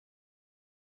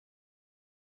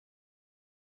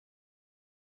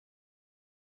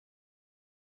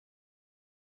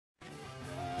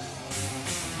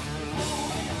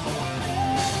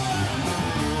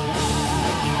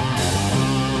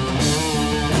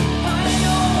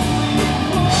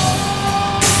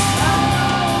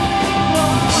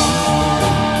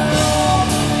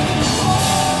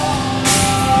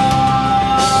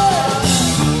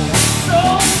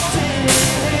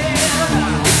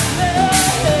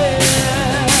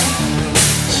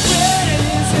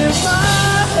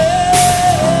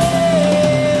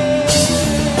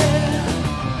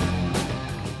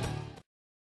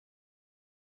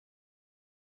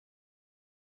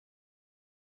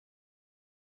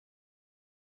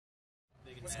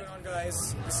What's going on,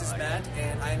 guys? This is Matt,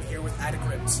 and I'm here with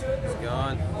Adicript. How's it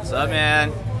going? What's up,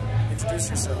 man? Introduce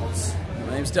yourselves.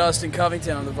 My name's Dustin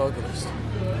Covington. I'm the vocalist.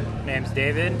 My name's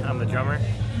David. I'm the drummer.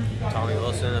 Tommy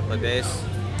Wilson. I play bass.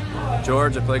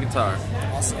 George. I play guitar.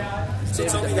 Awesome. So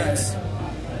tell me, guys.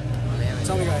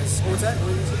 What was that? What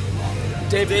was it?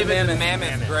 David the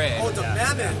Mammoth Gray. Oh, the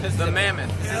Mammoth. The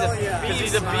Mammoth. Hell yeah. Because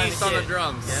he's a beast on the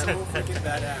drums. So freaking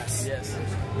badass. Yes.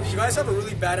 You guys have a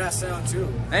really badass sound too.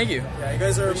 Thank you. Yeah, you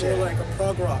guys are more like a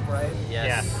prog rock, right?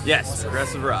 Yes. Yeah. Yes. Awesome.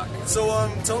 Progressive rock.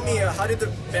 So, tell me, how did the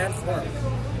band form?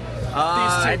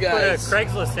 I These two put a guys.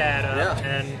 Craigslist ad up, Yeah.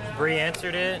 and Bree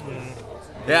answered it. And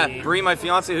Yeah, Bree, my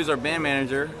fiance, who's our band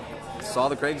manager, saw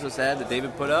the Craigslist ad that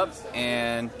David put up,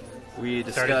 and we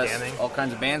Started discussed jamming. all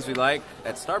kinds of bands we like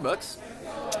at Starbucks.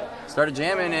 Started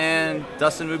jamming, and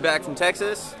Dustin moved back from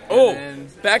Texas. Oh, and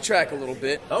backtrack a little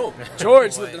bit. Oh,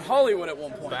 George lived in Hollywood at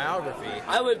one point. biography.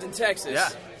 I lived in Texas. Yeah.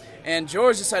 And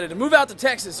George decided to move out to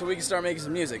Texas so we could start making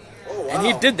some music. Oh, wow. And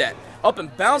he did that. Up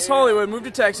and bounced Hollywood, moved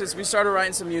to Texas. We started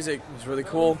writing some music. It was really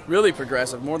cool, really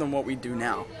progressive, more than what we do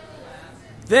now.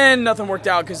 Then nothing worked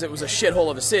out because it was a shithole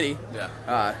of a city.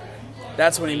 Yeah.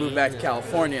 That's when he moved back to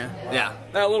California. Yeah.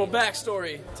 That little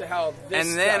backstory to how this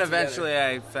And then got eventually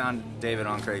I found David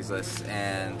on Craigslist,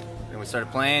 and then we started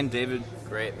playing. David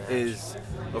is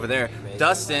over there.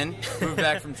 Dustin moved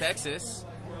back from Texas,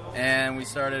 and we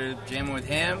started jamming with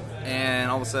him, and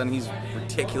all of a sudden he's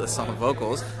ridiculous on the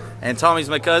vocals. And Tommy's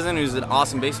my cousin, who's an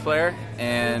awesome bass player,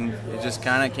 and it just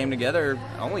kind of came together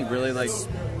only really like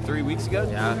 3 weeks ago.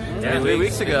 Yeah. 3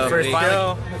 weeks ago. First Finally-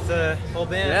 show with the whole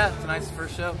band. Yeah, tonight's the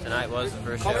first show. Tonight was the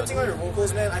first show. Commenting on your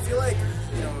vocals, man, I feel like,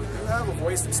 you have a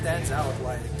voice that stands out,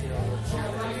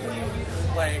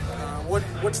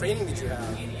 what training did you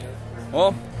have?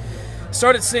 Well,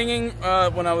 started singing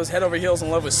when I was head over heels in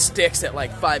love with Styx at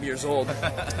like 5 years old,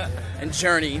 and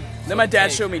Then my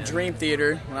dad showed me Dream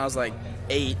Theater when I was like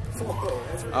 8.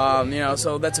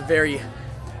 So that's a very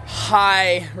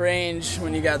high range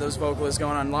when you got those vocalists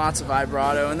going on, lots of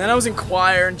vibrato. And then I was in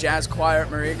choir and jazz choir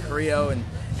at Maria Carrillo, and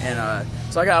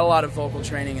so I got a lot of vocal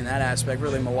training in that aspect,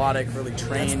 really melodic, really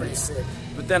trained. That's pretty sick.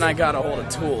 But then I got a hold of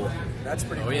Tool. That's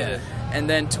pretty cool. Yeah. And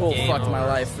then Tool fucked my over.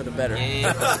 life for the better.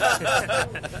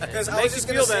 Because I was just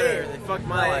gonna say, They fucked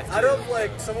my life. out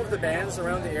of some of the bands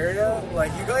around the area,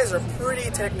 you guys are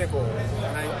pretty technical.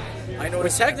 And I know We're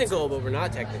technical, but we're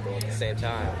not technical at the same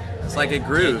time. It's like it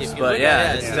grooves, If you but look yeah,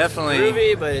 at it, it's definitely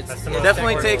groovy, but it's That's the it most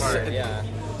definitely important takes part. yeah.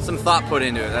 some thought put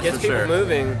into it. That's Gets for people sure.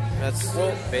 moving. That's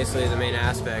basically the main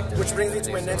aspect. Which brings me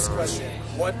to my next question.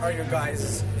 What are your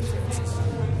guys' influences?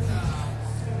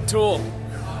 Tool.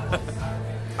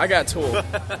 I got Tool.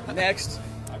 Next.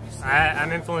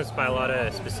 I'm influenced by a lot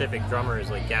of specific drummers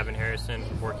like Gavin Harrison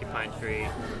from Porcupine Tree,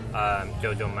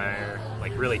 Jojo Meyer,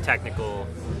 like really technical,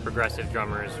 progressive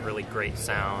drummers, really great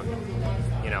sound.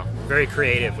 Very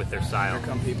creative with their style. Here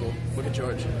come people. Look at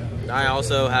George. I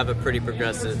also have a pretty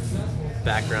progressive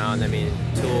background. I mean,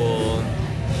 Tool,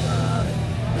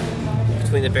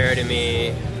 Between the Buried and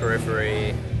Me,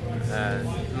 Periphery.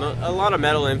 A lot of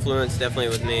metal influence definitely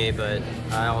with me, but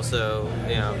I also,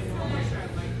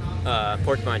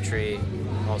 Porcupine Tree,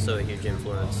 also a huge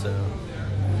influence, so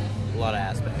a lot of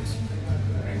aspects.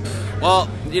 Well,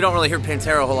 you don't really hear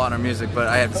Pantera a whole lot in our music, but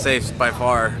I have to say, by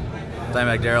far,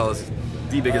 Dimebag Darrell is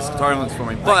the biggest guitar influence for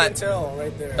me. I can But tell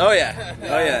right there. oh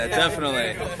yeah,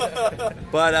 definitely.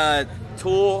 But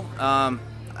Tool,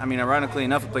 ironically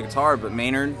enough, I play guitar, but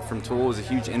Maynard from Tool is a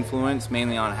huge influence,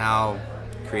 mainly on how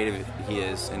creative he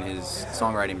is in his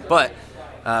songwriting. But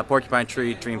Porcupine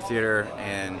Tree, Dream Theater,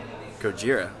 and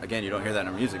Gojira. Again, you don't hear that in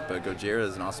our music, but Gojira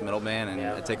is an awesome metal band, and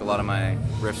I take a lot of my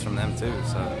riffs from them too.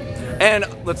 So, and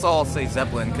let's all say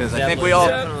Zeppelin, because I think we all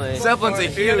Definitely. Zeppelin's a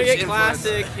If you're gonna huge get influence.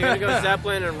 classic, you're gonna go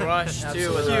Zeppelin and Rush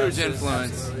too. With Huge us.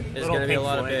 influence. There's Little gonna be a Pink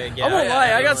lot of Floyd. big. I won't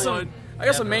lie. I got Definitely. some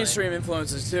Definitely. mainstream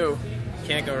influences too.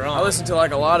 Can't go wrong. I listen to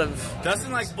a lot of.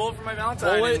 Dustin likes Bullet for My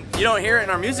Valentine. Bullet. And you don't hear it in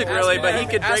our music really, but he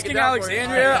could break it Asking down for you.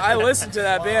 Alexandria. I listened to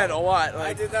that band a lot.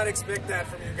 I did not expect that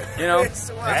from you guys. You know?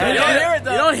 Wow. You don't hear it,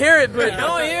 though. You don't hear it, but You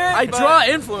don't hear it, I but- draw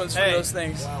influence from Hey. those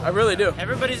things. I really do.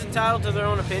 Everybody's entitled to their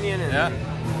own opinion, and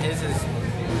his is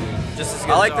just as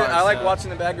good. I like as ours, I like so. watching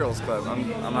the Bad Girls Club. I'm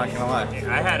not gonna lie.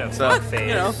 I had a So, funk phase.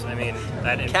 you know. I mean,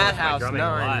 that influenced Cat my House drumming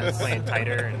 9. a lot, playing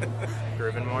tighter and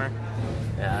grooving more.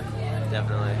 Yeah,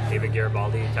 definitely. David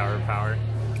Garibaldi, Tower of Power.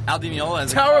 Al Di Meola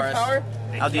is a Tower of guitarist. Power.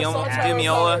 Al Di Tower of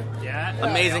Meola, Yeah.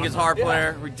 amazing guitar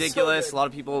player, Yeah. ridiculous. So A lot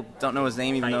of people don't know his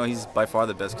name, even though he's by far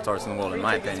the best guitarist in the world, in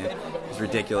my opinion. He's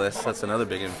ridiculous. That's another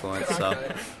big influence. So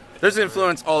there's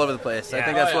influence all over the place. I Yeah.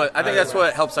 think that's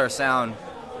what helps our sound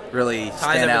really Ties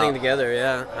stand everything out. together.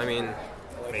 Yeah, I mean,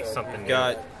 Make something new.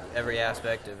 got every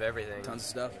aspect of everything. Tons of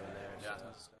stuff.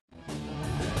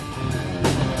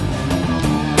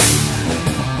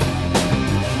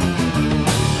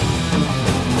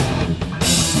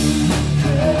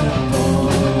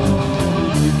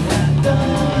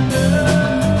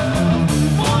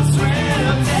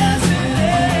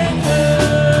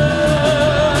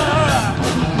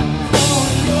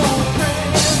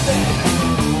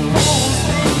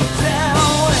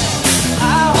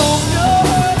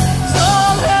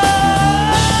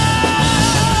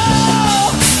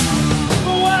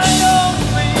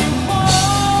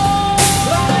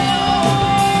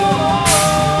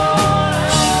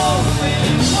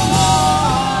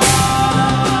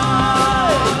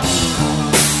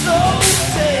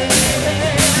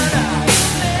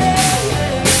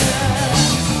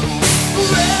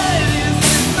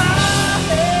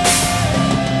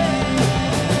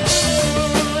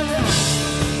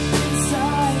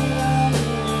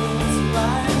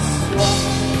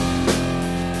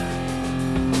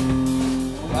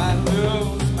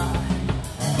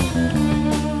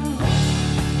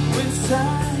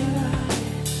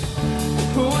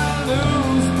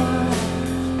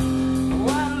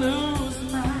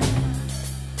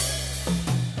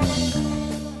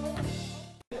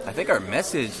 I think our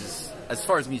message is, as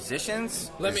far as musicians,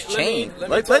 Let me changed. let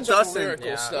Let Dustin.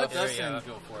 Dustin Stuff.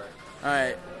 go for it. All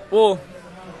right. Well,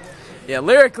 yeah.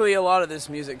 Lyrically, a lot of this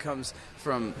music comes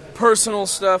from personal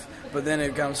stuff, but then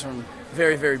it comes from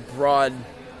very, very broad,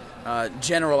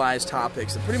 generalized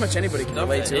topics that pretty much anybody can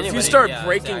relate to. If you start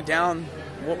breaking down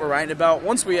what we're writing about,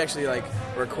 once we actually like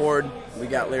record, we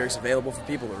got lyrics available for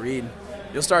people to read.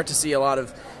 You'll start to see a lot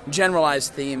of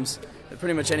generalized themes that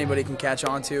pretty much anybody can catch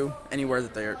on to anywhere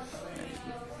that they're.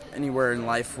 Anywhere in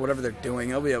life, whatever they're doing,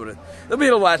 they'll be able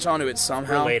to latch onto it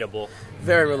somehow. Relatable.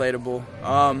 Very relatable.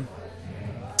 And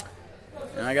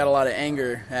I got a lot of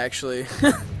anger, actually.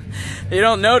 You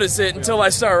don't notice it until I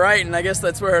start writing. I guess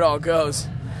that's where it all goes.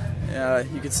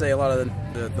 You could say a lot of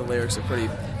the lyrics are pretty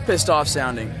pissed off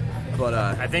sounding. But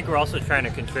I think we're also trying to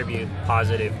contribute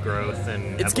positive growth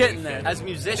and it's getting there. As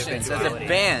musicians, as a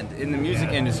band in the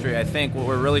music industry, I think what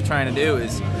we're really trying to do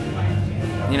is,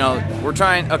 we're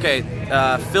trying. Okay,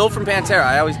 Phil from Pantera.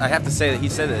 I have to say that he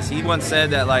said this. He once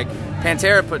said that like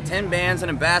Pantera put 10 bands in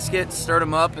a basket, stirred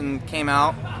them up, and came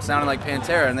out sounding like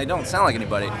Pantera, and they don't sound like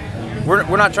anybody.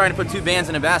 We're not trying to put 2 bands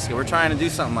in a basket. We're trying to do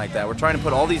something like that. We're trying to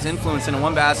put all these influence into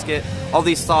one basket, all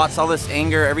these thoughts, all this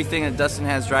anger, everything that Dustin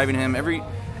has driving him.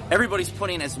 Everybody's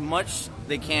putting as much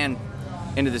they can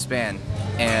into this band,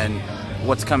 and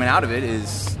what's coming out of it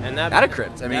is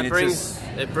Adicript. I mean,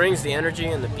 it brings the energy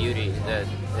and the beauty that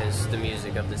is the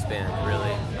music of this band.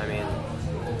 Really, I mean,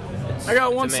 I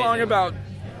got one song about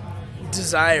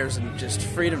desires and just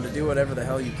freedom to do whatever the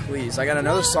hell you please. I got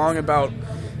another song about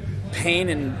pain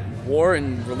and war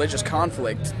and religious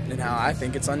conflict and how I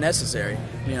think it's unnecessary.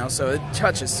 So it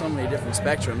touches so many different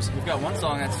spectrums. We've got one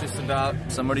song that's just about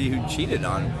somebody who cheated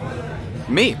on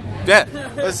me. Yeah,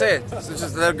 let's say it. It's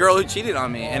just the girl who cheated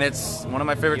on me, and it's one of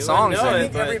my favorite songs. I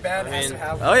think every band has to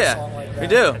have a song like that. We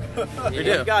do. We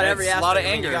do. You've got every aspect. A lot of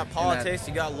anger. You got politics,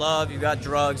 you got love, you got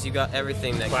drugs, you got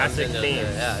everything that classic comes into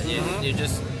themes. you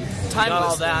just Timeless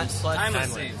all that. themes.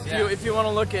 Timeless themes. Yeah. If you want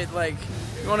to look at like,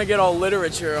 you want to get all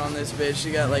literature on this bitch,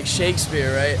 you got like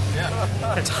Shakespeare, right?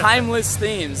 Yeah. Timeless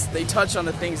themes. They touch on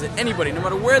the things that anybody, no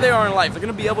matter where they are in life, they're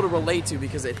gonna be able to relate to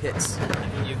because it hits.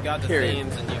 You've got the Period.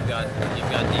 themes and you've got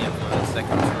the influence that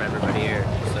comes from everybody here.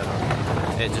 So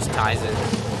it just ties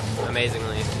in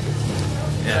amazingly.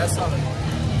 Yeah.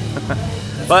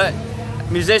 But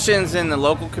musicians in the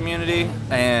local community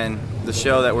and the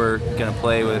show that we're gonna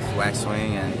play with Wax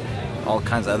Swing and all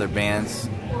kinds of other bands,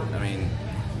 I mean,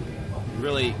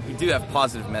 really, we do have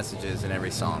positive messages in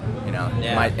every song.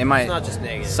 Yeah, it might it's not just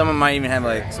negative. Some of them might even have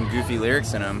like some goofy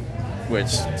lyrics in them, which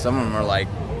some of them are like,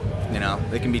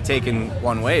 they can be taken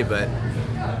one way, but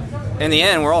in the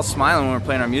end, we're all smiling when we're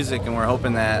playing our music, and we're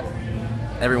hoping that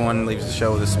everyone leaves the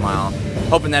show with a smile.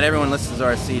 Hoping that everyone listens to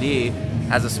our CD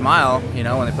has a smile,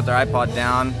 when they put their iPod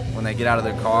down, when they get out of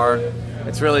their car.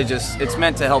 It's really it's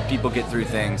meant to help people get through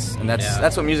things, and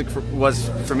that's what music was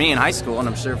for me in high school, and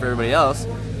I'm sure for everybody else.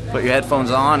 Put your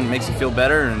headphones on, makes you feel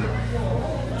better, and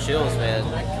chills, man.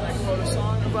 Can I quote a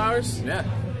song of ours? Yeah.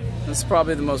 That's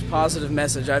probably the most positive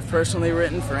message I've personally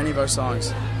written for any of our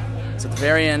songs. It's at the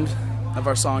very end of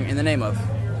our song, In the Name Of.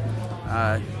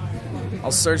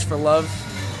 I'll search for love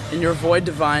in your void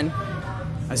divine.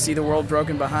 I see the world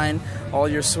broken behind all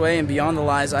your sway, and beyond the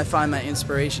lies I find my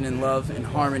inspiration in love and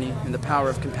harmony, in the power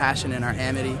of compassion and our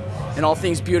amity, in all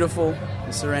things beautiful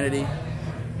and serenity.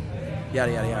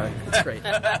 Yada, yada, yada. It's great.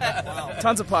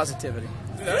 Tons of positivity.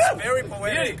 That's very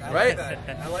poetic. I Right? like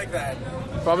that. I like that.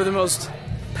 Probably the most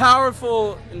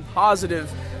powerful and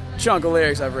positive chunk of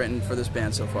lyrics I've written for this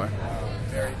band so far.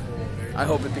 Very cool. Very I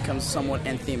hope it becomes somewhat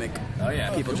anthemic. Oh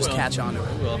yeah, People just catch on to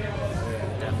it. We will.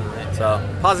 Definitely.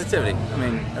 So positivity. I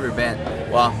mean, every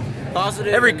band. Well,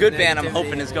 Positive. every and good band, I'm negativity.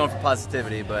 hoping is going for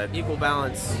positivity, but Equal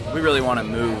balance. we really want to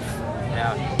move.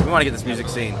 Yeah. We want to get this music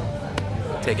scene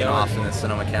taking off in the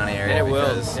Sonoma County area. And it will.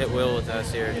 because- It will with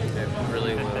us here. It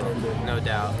really will. No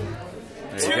doubt.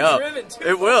 There you Too go. driven, too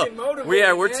It will. fucking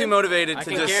motivated, We're man. too motivated I to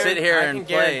can just sit here I and can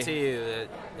play. guarantee you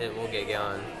that it will get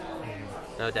going.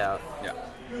 No doubt. Yeah. It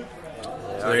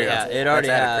there you go. already, it already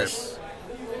That's has.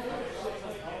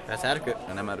 That's adequate.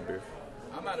 And I'm out of beer.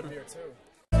 I'm out of beer too.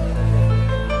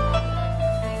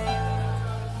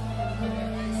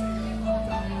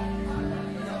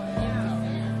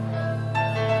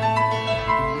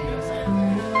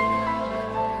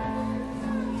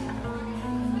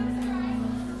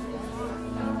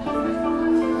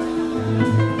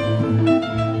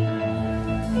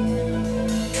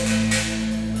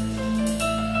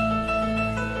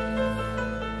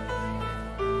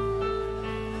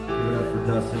 Give it up for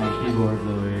Dustin on keyboards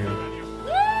over here.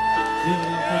 Give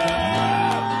it up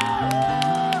for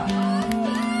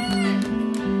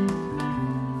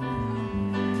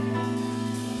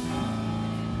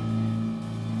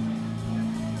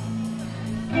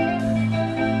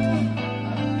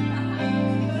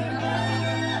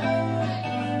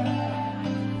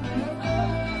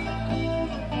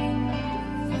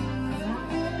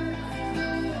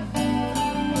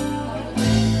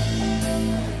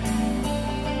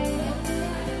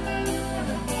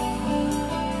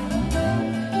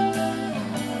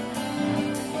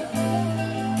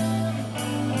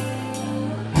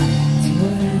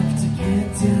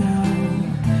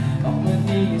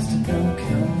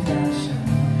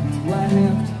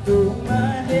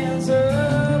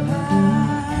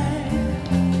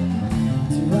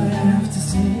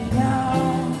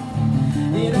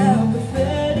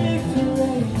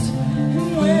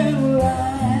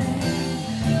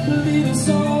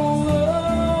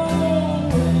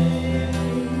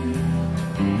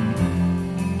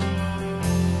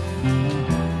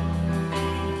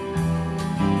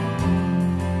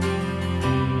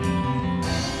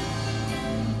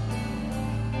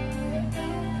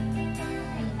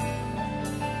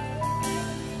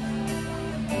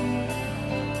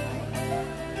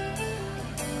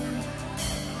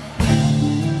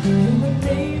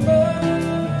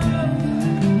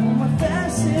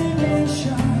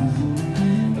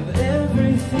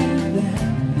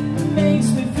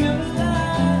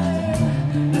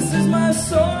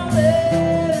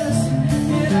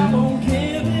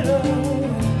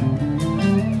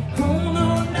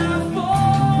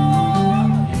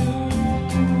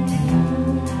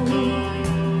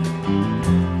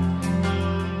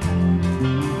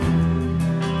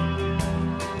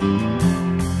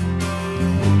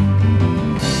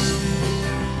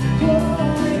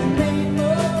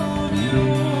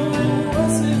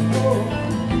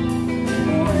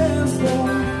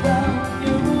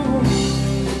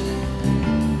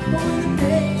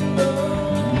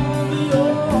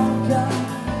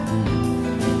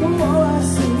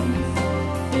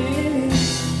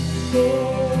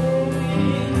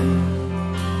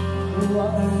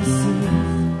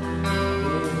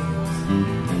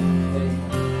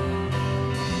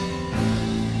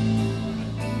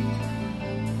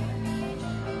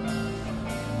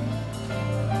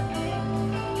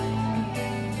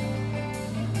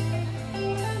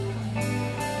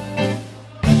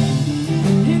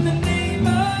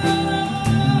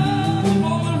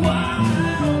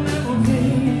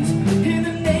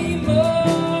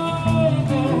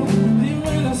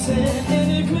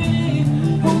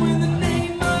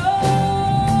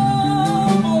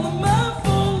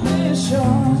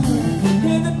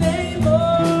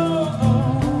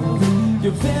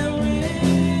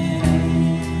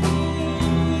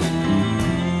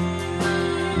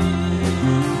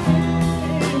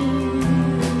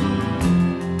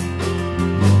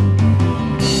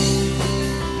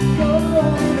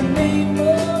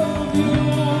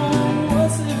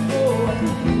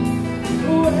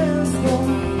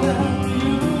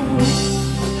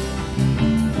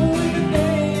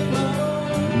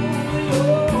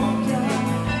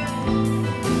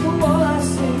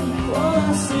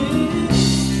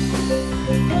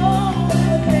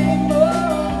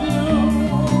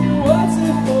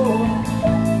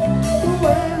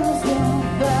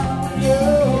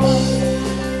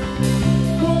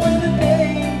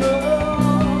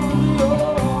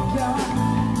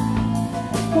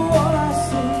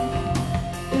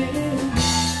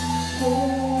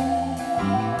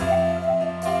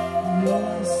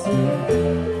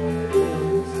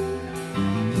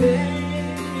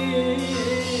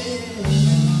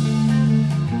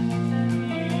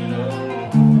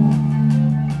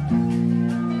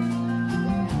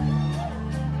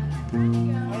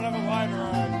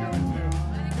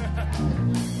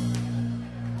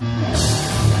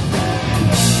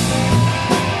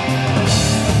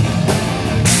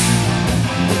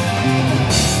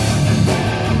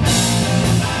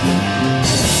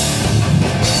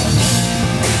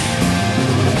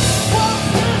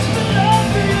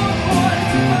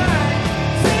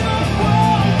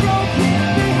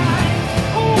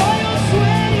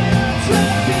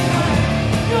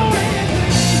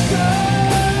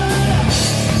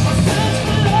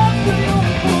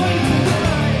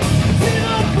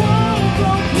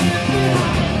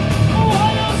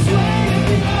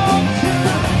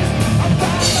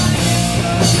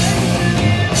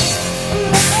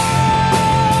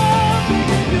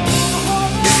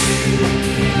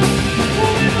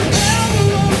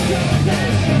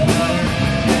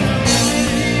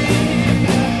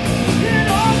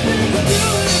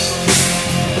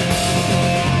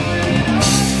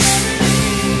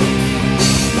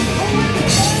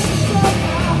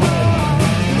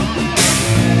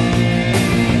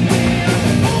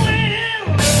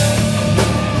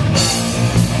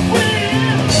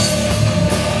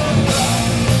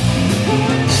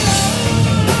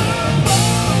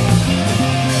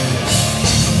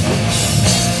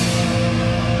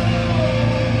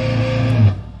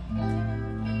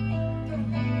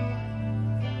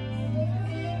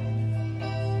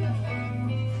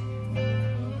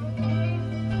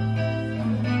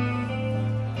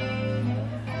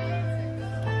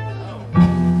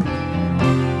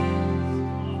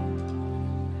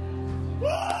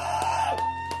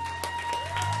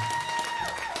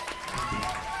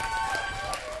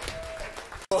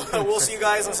we'll see you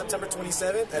guys on September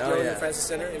 27th at the Oh, Arlene yeah. Francis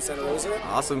Center in Santa Rosa.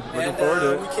 Awesome. Looking And forward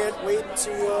to we it. can't wait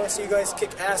to see you guys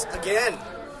kick ass again.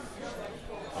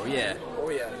 Oh, yeah. Oh,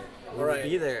 yeah. All right.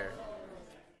 Be there.